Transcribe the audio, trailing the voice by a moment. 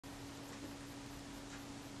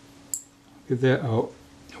give that a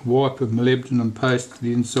wipe of molybdenum paste to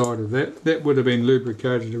the inside of that. That would have been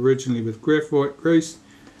lubricated originally with graphite grease,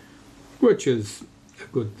 which is a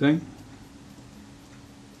good thing.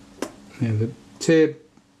 Now the tab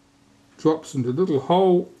drops into a little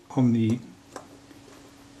hole on the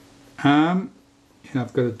arm, and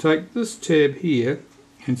I've got to take this tab here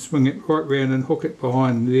and swing it right round and hook it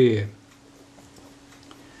behind there,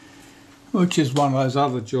 which is one of those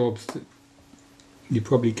other jobs that you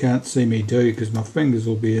probably can't see me do because my fingers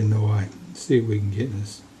will be in the way. Let's see if we can get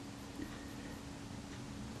this.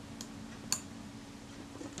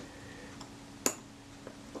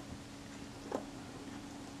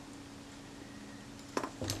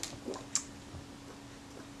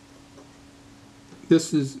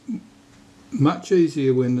 This is much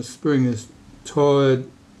easier when the spring is tired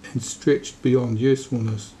and stretched beyond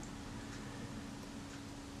usefulness.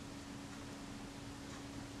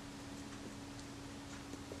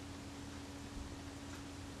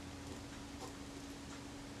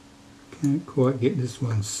 Can't quite get this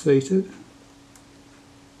one seated.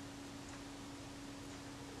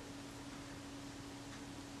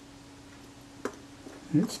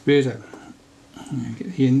 That's better.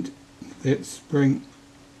 Get the end of that spring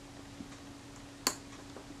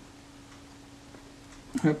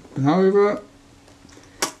up and over.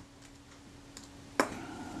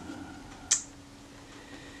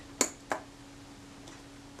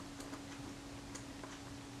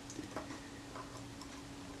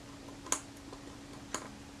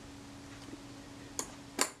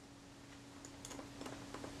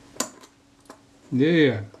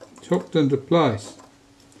 There, it's hooked into place.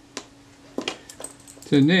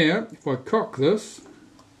 So now, if I cock this,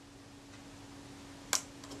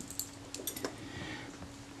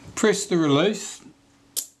 press the release,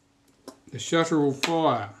 the shutter will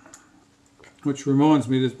fire, which reminds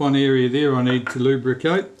me there's one area there I need to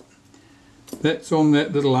lubricate. That's on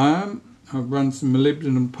that little arm. I've run some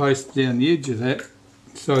molybdenum paste down the edge of that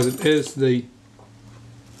so that as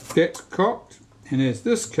that's cocked and as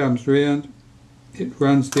this comes round, it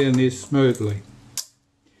runs down there smoothly.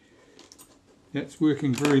 That's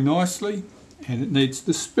working very nicely, and it needs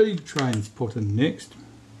the speed trains put in next.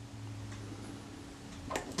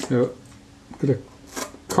 So I'm going to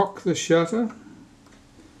cock the shutter.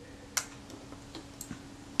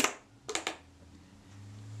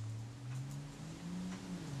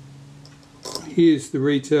 Here's the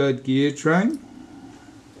retard gear train.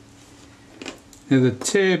 Now the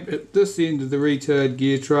tab at this end of the retard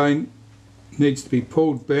gear train needs to be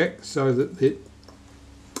pulled back so that it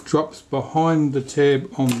drops behind the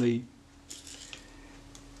tab on the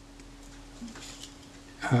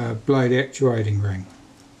blade actuating ring,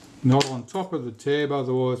 not on top of the tab,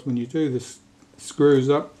 otherwise when you do the screws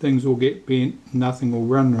up things will get bent, nothing will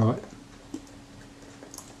run right.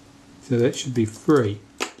 So that should be free.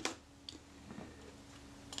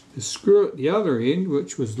 The screw at the other end,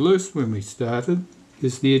 which was loose when we started,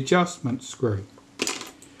 is the adjustment screw.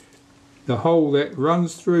 The hole that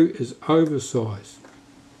runs through is oversized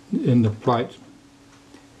in the plate,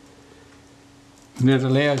 and that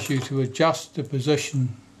allows you to adjust the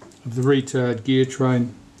position of the retard gear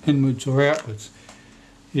train inwards or outwards.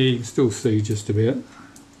 Yeah, you can still see just about.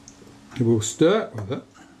 We'll start with it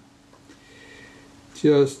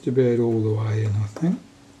just about all the way in, I think.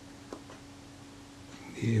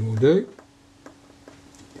 Here will do.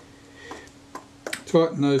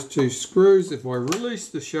 Tighten those two screws. If I release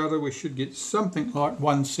the shutter, we should get something like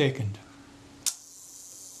 1 second.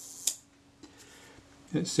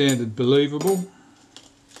 That sounded believable.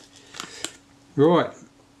 Right,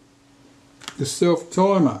 the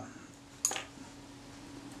self-timer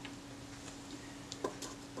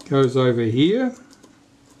goes over here.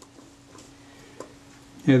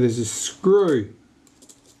 Now there's a screw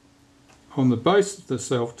on the base of the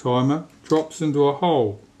self-timer, drops into a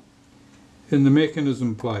hole in the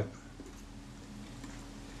mechanism plate.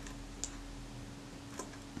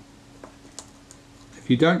 If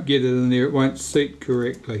you don't get it in there, it won't seat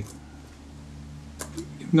correctly.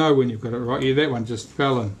 You know when you've got it right. Yeah, that one just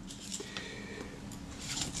fell in.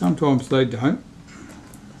 Sometimes they don't.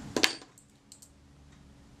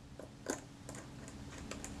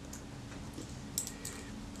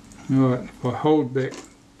 Alright, if I hold back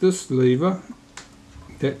this lever,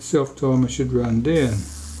 that self-timer should run down.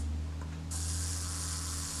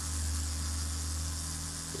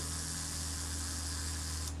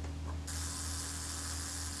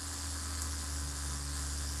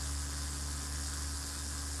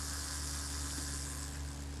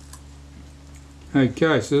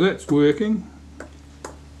 Okay, so that's working.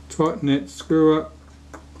 Tighten that screw up,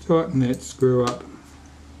 tighten that screw up.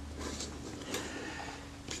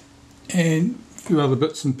 and a few other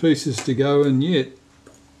bits and pieces to go in yet.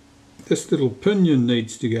 This little pinion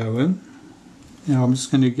needs to go in. Now I'm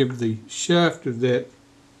just going to give the shaft of that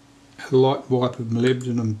a light wipe of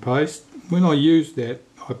molybdenum paste. When I use that,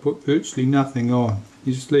 I put virtually nothing on.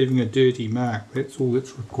 You're just leaving a dirty mark. That's all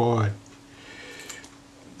that's required.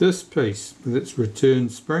 This piece with its return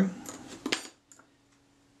spring,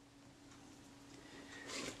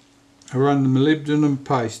 I run the molybdenum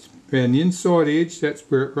paste around the inside edge, that's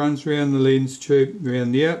where it runs around the lens tube,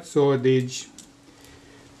 around the outside edge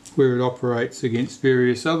where it operates against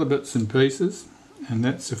various other bits and pieces, and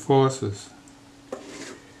that suffices.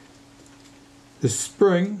 The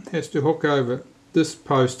spring has to hook over this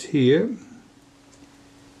post here,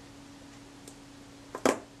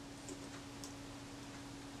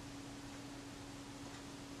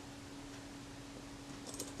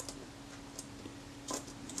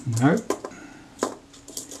 no.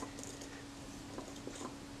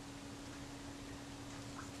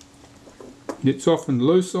 It's often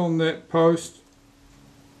loose on that post,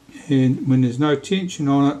 and when there's no tension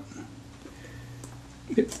on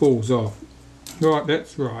it, it falls off. Right,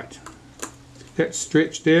 that's right. That's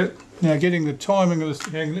stretched out. Now getting the timing of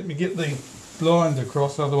this, let me get the lines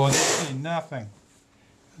across, otherwise you see nothing.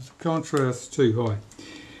 The contrast's too high.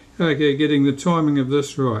 Okay, getting the timing of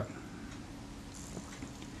this right.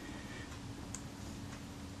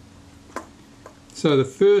 So the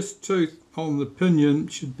first tooth on the pinion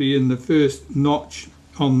should be in the first notch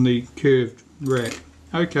on the curved rack.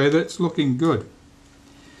 Okay, that's looking good.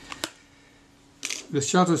 The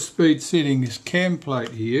shutter speed setting is cam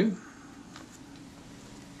plate here.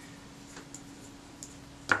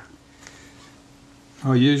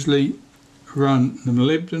 I usually run the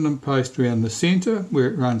molybdenum paste around the centre where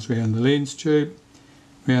it runs around the lens tube,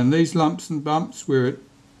 around these lumps and bumps where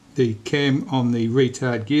the cam on the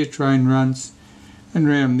retard gear train runs, and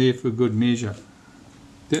round there for good measure.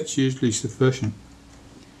 That's usually sufficient.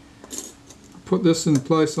 Put this in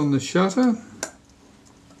place on the shutter.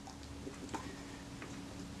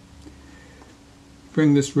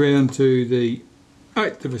 Bring this round to the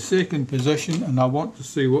 1/8 of a second position, and I want to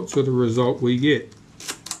see what sort of result we get.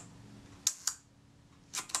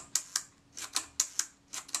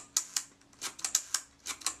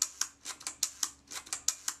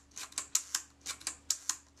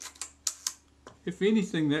 If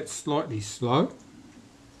anything, that's slightly slow.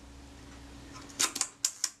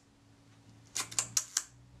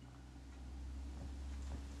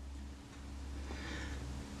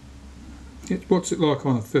 What's it like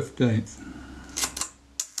on a 15th?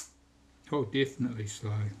 Oh, definitely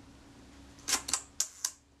slow.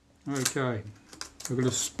 Okay, we're going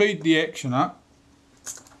to speed the action up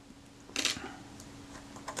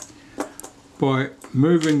by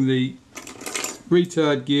moving the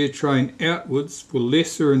retard gear train outwards for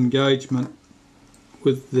lesser engagement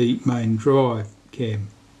with the main drive cam.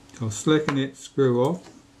 I'll slacken that screw off,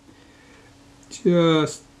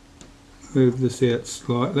 just move this out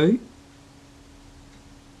slightly.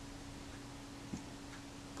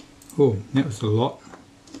 Oh, that was a lot.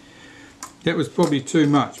 That was probably too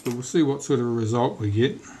much, but we'll see what sort of result we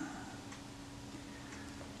get.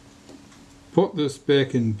 Put this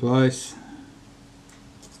back in place.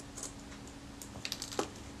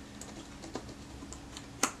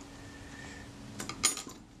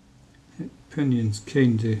 Pinion's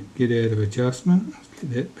keen to get out of adjustment. Let's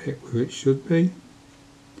get that back where it should be.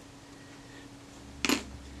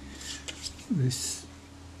 This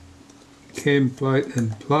cam plate in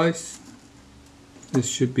place. This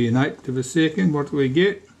should be an 1/8 of a second. What do we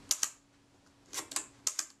get?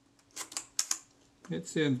 That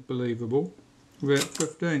sounds believable. About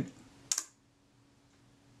 15.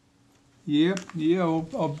 Yeah,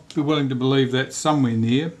 I'll be willing to believe that's somewhere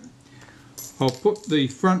near. I'll put the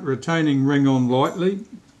front retaining ring on lightly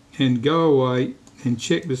and go away and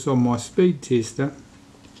check this on my speed tester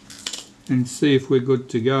and see if we're good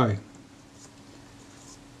to go.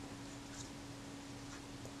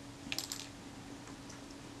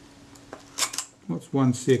 What's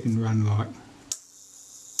 1 second run like?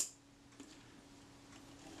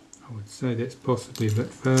 I would say that's possibly a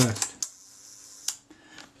bit fast.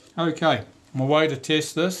 Okay, my way to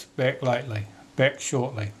test this, back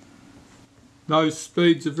shortly. Those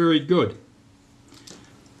speeds are very good.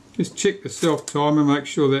 Just check the self timer, make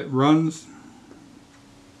sure that runs.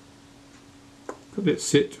 Put that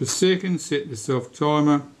set to a second, set the self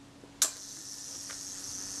timer.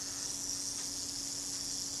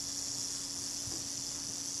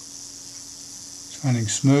 It's running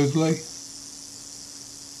smoothly.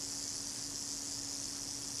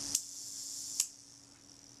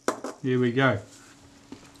 There we go.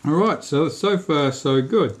 Alright, so far so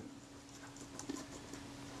good.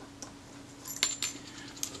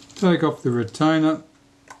 take off the retainer,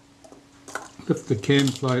 lift the cam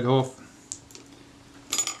plate off.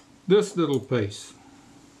 This little piece,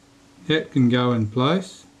 that can go in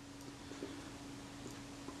place.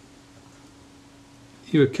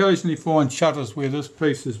 You occasionally find shutters where this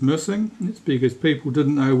piece is missing. It's because people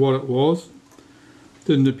didn't know what it was.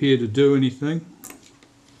 Didn't appear to do anything.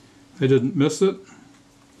 They didn't miss it.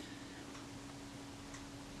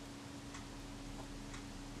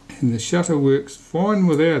 And the shutter works fine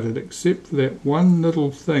without it, except for that one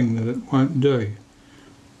little thing that it won't do.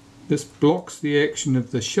 This blocks the action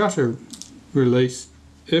of the shutter release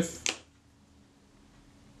if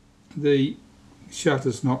the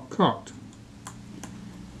shutter's not cocked.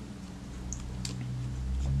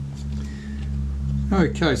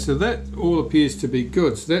 Okay, so that all appears to be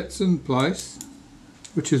good. So that's in place,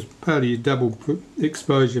 which is part of your double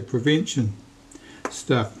exposure prevention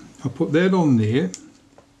stuff. I'll put that on there.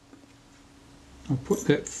 I'll put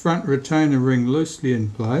that front retainer ring loosely in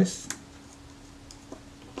place.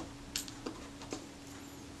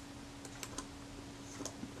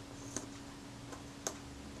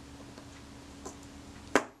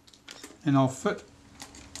 And I'll fit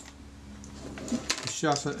the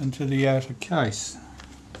shutter into the outer case.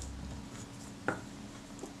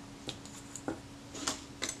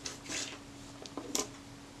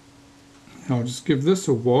 I'll just give this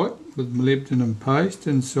a wipe with molybdenum paste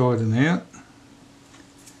inside and out.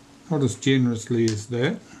 Not as generously as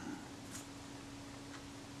that.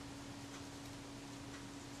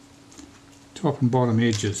 Top and bottom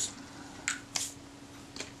edges.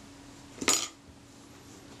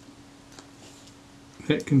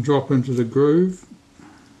 That can drop into the groove.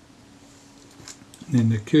 And then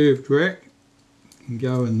the curved rack can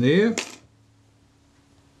go in there.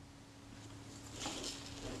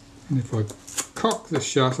 And if I cock the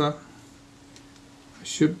shutter, I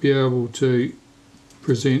should be able to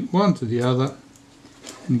present one to the other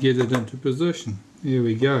and get it into position. There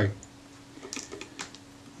we go.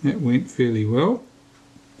 That went fairly well.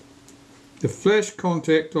 The flash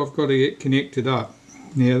contact I've got to get connected up.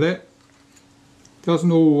 Now that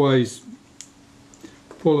doesn't always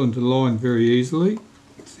pull into line very easily.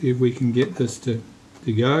 Let's see if we can get this to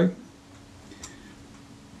go.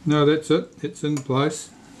 No, that's it. It's in place.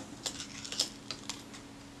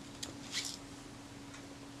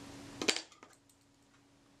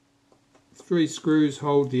 Three screws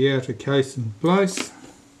hold the outer case in place.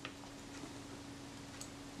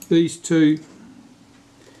 These two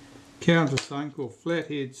countersunk or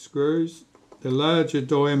flathead screws, the larger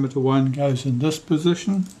diameter one goes in this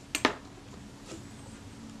position.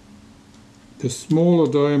 The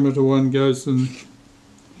smaller diameter one goes in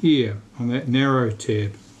here on that narrow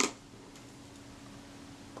tab.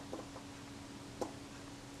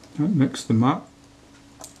 Don't mix them up.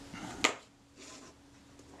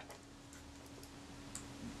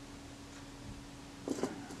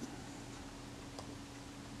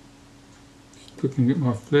 Looking at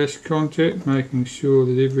my flash contact, making sure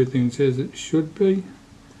that everything's as it should be.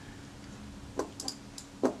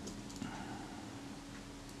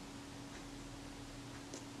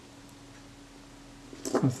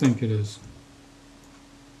 I think it is.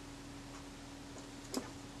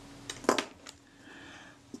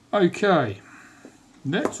 Okay,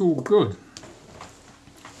 that's all good.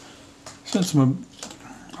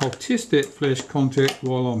 I'll test that flash contact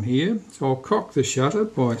while I'm here. So I'll cock the shutter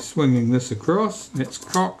by swinging this across. That's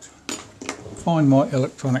cocked. Find my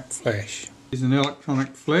electronic flash. Here's an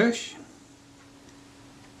electronic flash.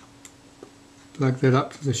 Plug that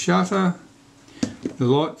up to the shutter. The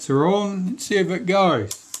lights are on. Let's see if it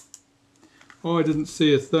goes. Oh, I didn't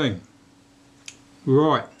see a thing.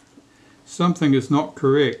 Right. Something is not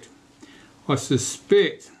correct. I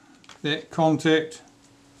suspect that contact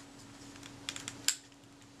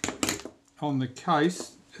on the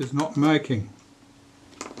case is not making.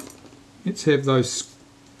 Let's have those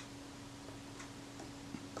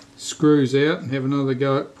screws out and have another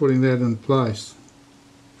go at putting that in place.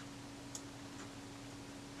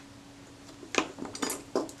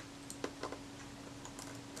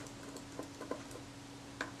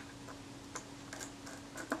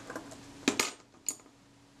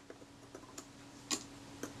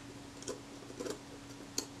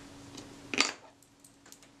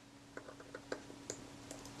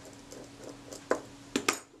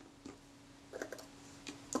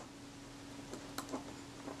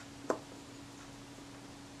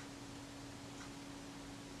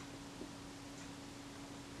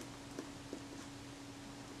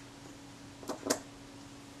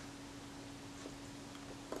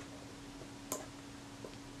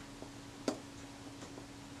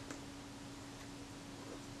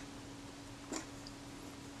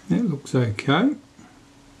 That looks okay.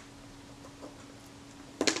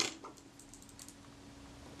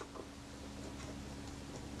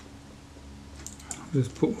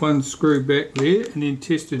 Just put one screw back there and then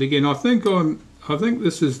test it again. I think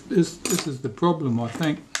this is the problem. I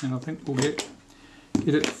think we'll get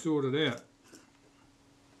it sorted out.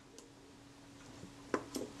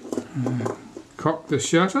 Cock the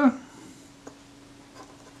shutter.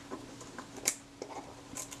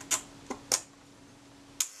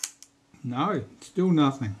 No, still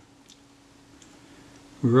nothing.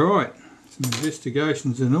 Right, some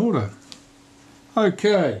investigations in order.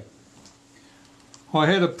 Okay, I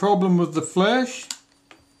had a problem with the flash.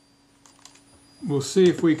 We'll see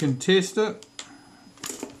if we can test it.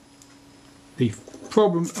 The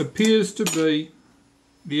problem appears to be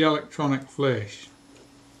the electronic flash,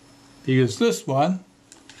 because this one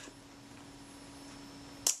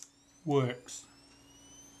works.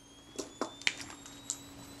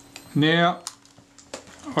 Now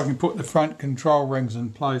I can put the front control rings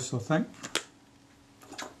in place, I think.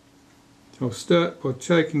 So I'll start by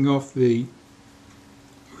taking off the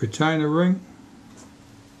retainer ring.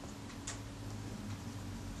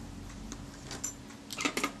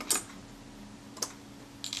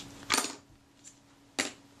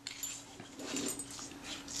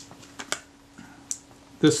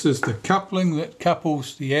 This is the coupling that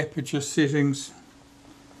couples the aperture settings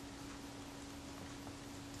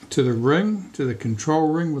to the ring, to the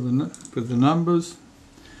control ring with the numbers.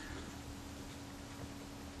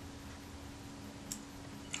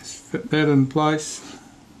 Let's fit that in place.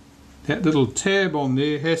 That little tab on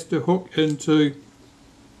there has to hook into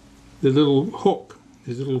the little hook.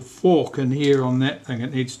 There's a little fork in here on that thing.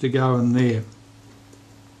 It needs to go in there.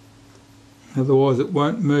 Otherwise it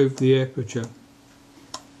won't move the aperture.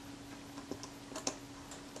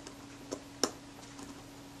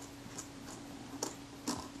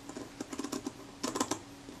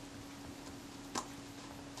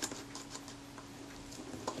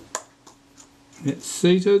 It's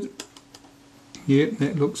seated. Yep,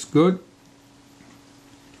 that looks good.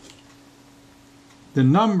 The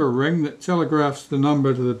number ring that telegraphs the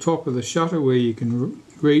number to the top of the shutter where you can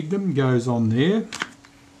read them goes on there.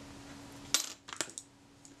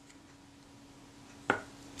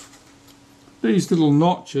 These little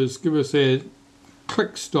notches give us our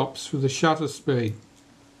click stops for the shutter speed.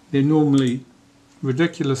 They're normally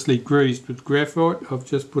ridiculously greased with graphite. I've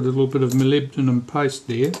just put a little bit of molybdenum paste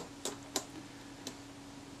there.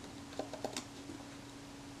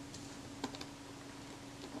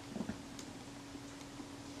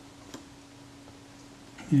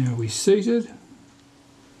 Now, are we seated?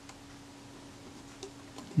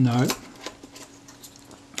 No.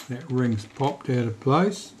 That ring's popped out of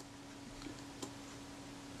place.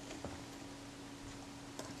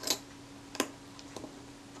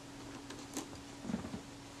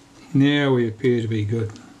 Now we appear to be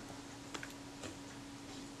good.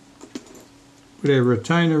 Put our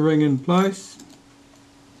retainer ring in place.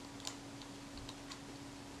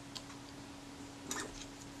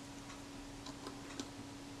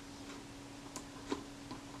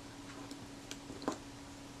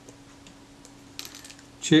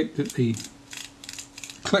 Check that the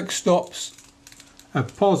click stops are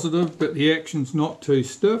positive but the action's not too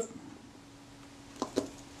stiff.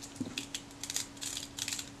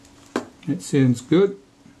 That sounds good.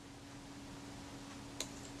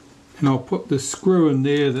 And I'll put the screw in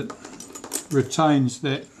there that retains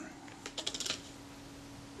that,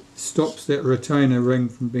 stops that retainer ring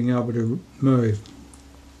from being able to move.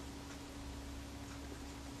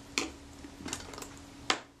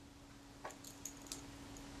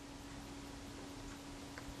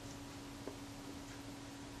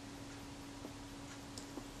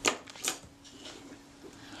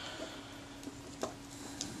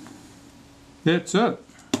 That's it.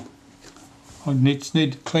 I just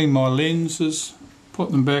need to clean my lenses,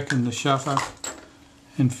 put them back in the shutter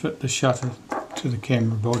and fit the shutter to the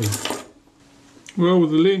camera body. Well,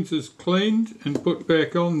 with the lenses cleaned and put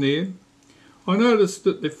back on there, I noticed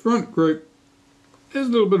that the front group has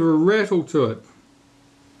a little bit of a rattle to it.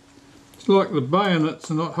 It's like the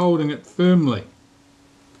bayonets are not holding it firmly.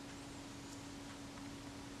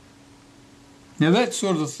 Now that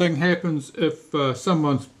sort of thing happens if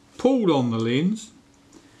someone's pulled on the lens,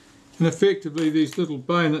 and effectively these little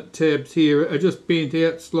bayonet tabs here are just bent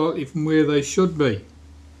out slightly from where they should be.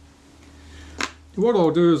 What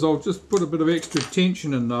I'll do is I'll just put a bit of extra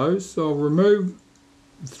tension in those. So I'll remove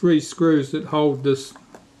the 3 screws that hold this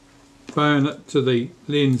bayonet to the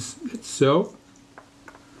lens itself.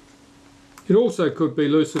 It also could be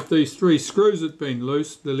loose. If these 3 screws had been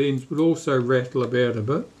loose, the lens would also rattle about a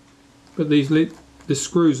bit. But these this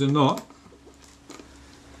screws a knot.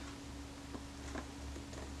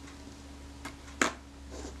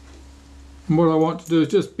 And what I want to do is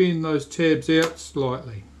just bend those tabs out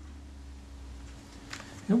slightly.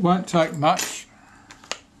 It won't take much.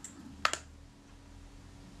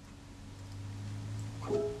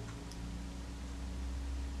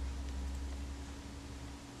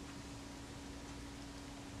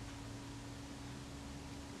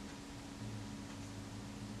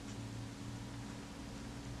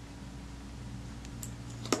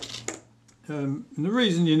 And the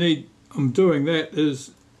reason I'm doing that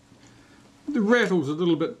is the rattle's a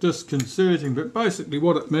little bit disconcerting, but basically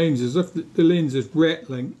what it means is if the lens is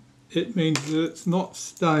rattling, it means that it's not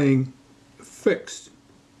staying fixed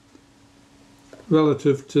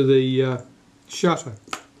relative to the shutter.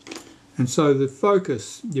 And so the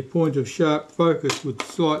focus, your point of sharp focus, would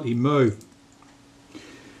slightly move.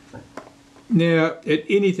 Now, at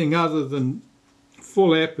anything other than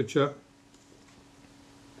full aperture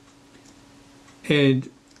and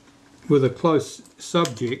with a close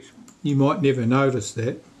subject, you might never notice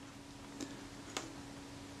that.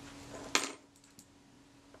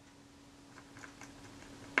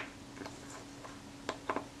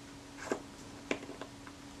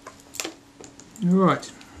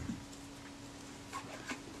 Right.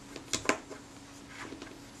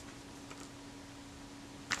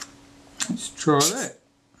 Let's try that.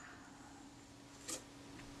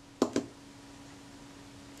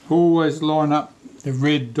 Always line up the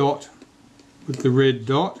red dot with the red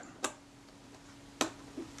dot.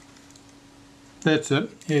 That's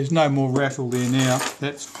it. There's no more rattle there now.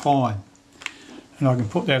 That's fine. And I can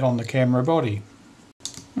put that on the camera body.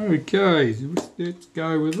 Okay, let's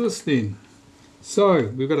go with this then. So,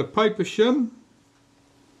 we've got a paper shim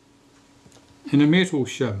and a metal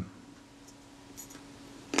shim.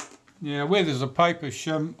 Now, where there's a paper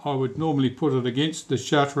shim, I would normally put it against the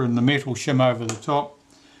shutter and the metal shim over the top,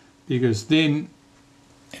 because then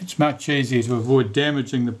it's much easier to avoid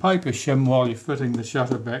damaging the paper shim while you're fitting the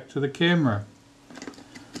shutter back to the camera.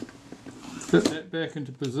 Fit that back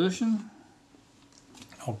into position.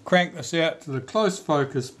 I'll crank this out to the close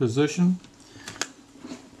focus position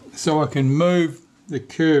so I can move the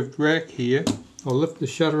curved rack here. I'll lift the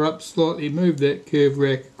shutter up slightly, move that curved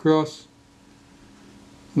rack across.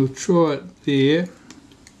 We'll try it there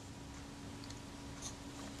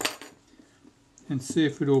and see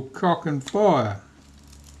if it'll cock and fire.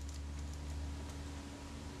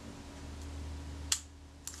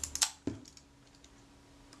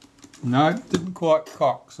 No, it didn't quite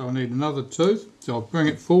cock, so I need another tooth. So I'll bring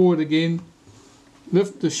it forward again,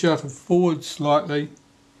 lift the shutter forward slightly,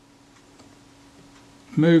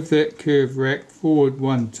 move that curved rack forward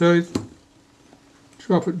one tooth,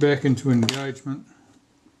 drop it back into engagement,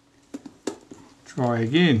 try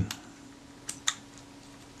again.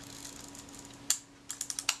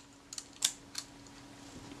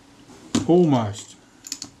 Almost.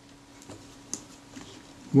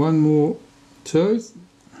 One more tooth.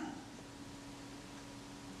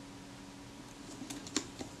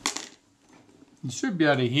 You should be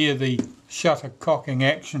able to hear the shutter cocking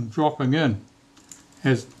action dropping in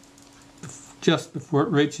as just before it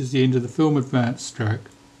reaches the end of the film advance stroke.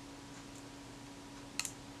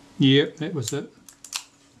 Yep, that was it.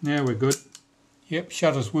 Now we're good. Yep,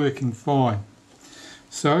 shutter's working fine.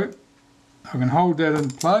 So I can hold that in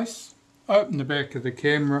place, open the back of the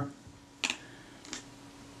camera,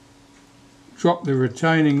 drop the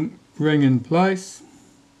retaining ring in place,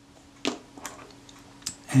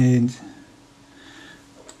 and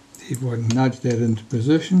see if I can nudge that into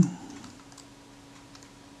position.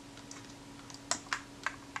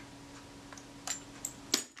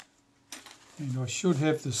 And I should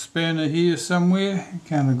have the spanner here somewhere. It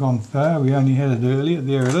can't have gone far, we only had it earlier.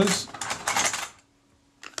 There it is.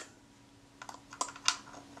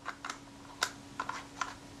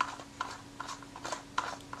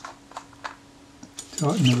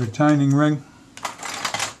 Tighten the retaining ring.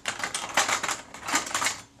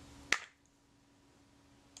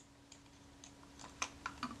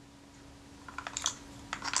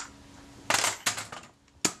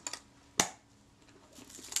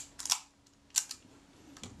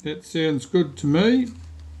 That sounds good to me.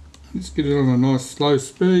 Let's get it on a nice slow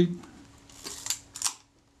speed.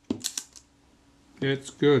 That's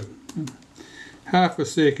good. Half a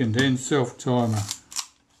second and self timer.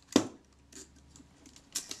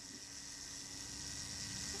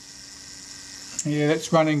 Yeah,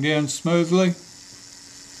 that's running down smoothly.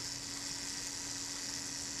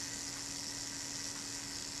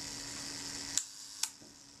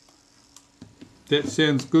 That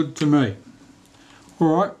sounds good to me.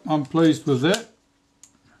 Alright, I'm pleased with that.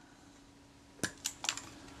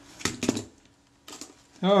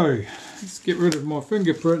 Oh, let's get rid of my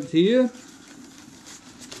fingerprint here.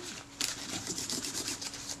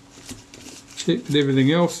 Check that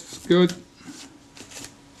everything else is good.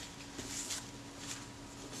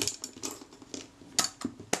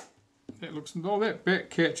 That looks, oh, that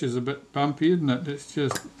back catch is a bit bumpy, isn't it? Let's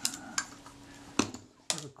just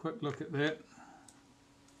have a quick look at that.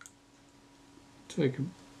 Take a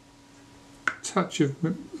touch of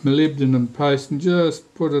molybdenum paste and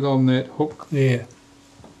just put it on that hook there.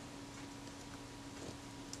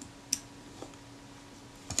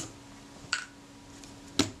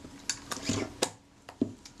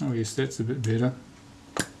 Oh yes, that's a bit better.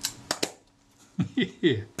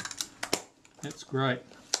 Yeah, that's great.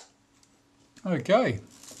 Okay,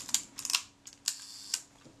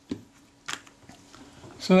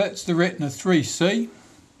 so that's the Retina IIIc.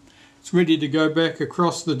 It's ready to go back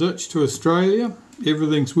across the ditch to Australia.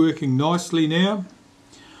 Everything's working nicely now.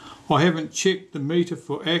 I haven't checked the meter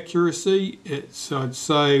for accuracy. It's, I'd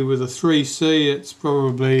say with a 3C it's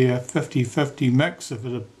probably a 50-50 mix. If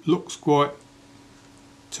it looks quite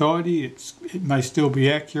tidy, it may still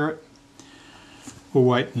be accurate. We'll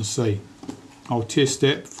wait and see. I'll test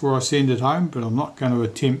that before I send it home, but I'm not going to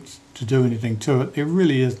attempt to do anything to it. There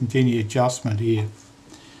really isn't any adjustment here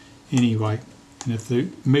anyway. And if the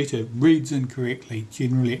meter reads incorrectly,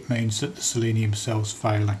 generally it means that the selenium cell's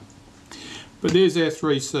failing. But there's our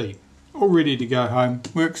 3C, all ready to go home,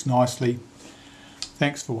 works nicely.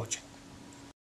 Thanks for watching.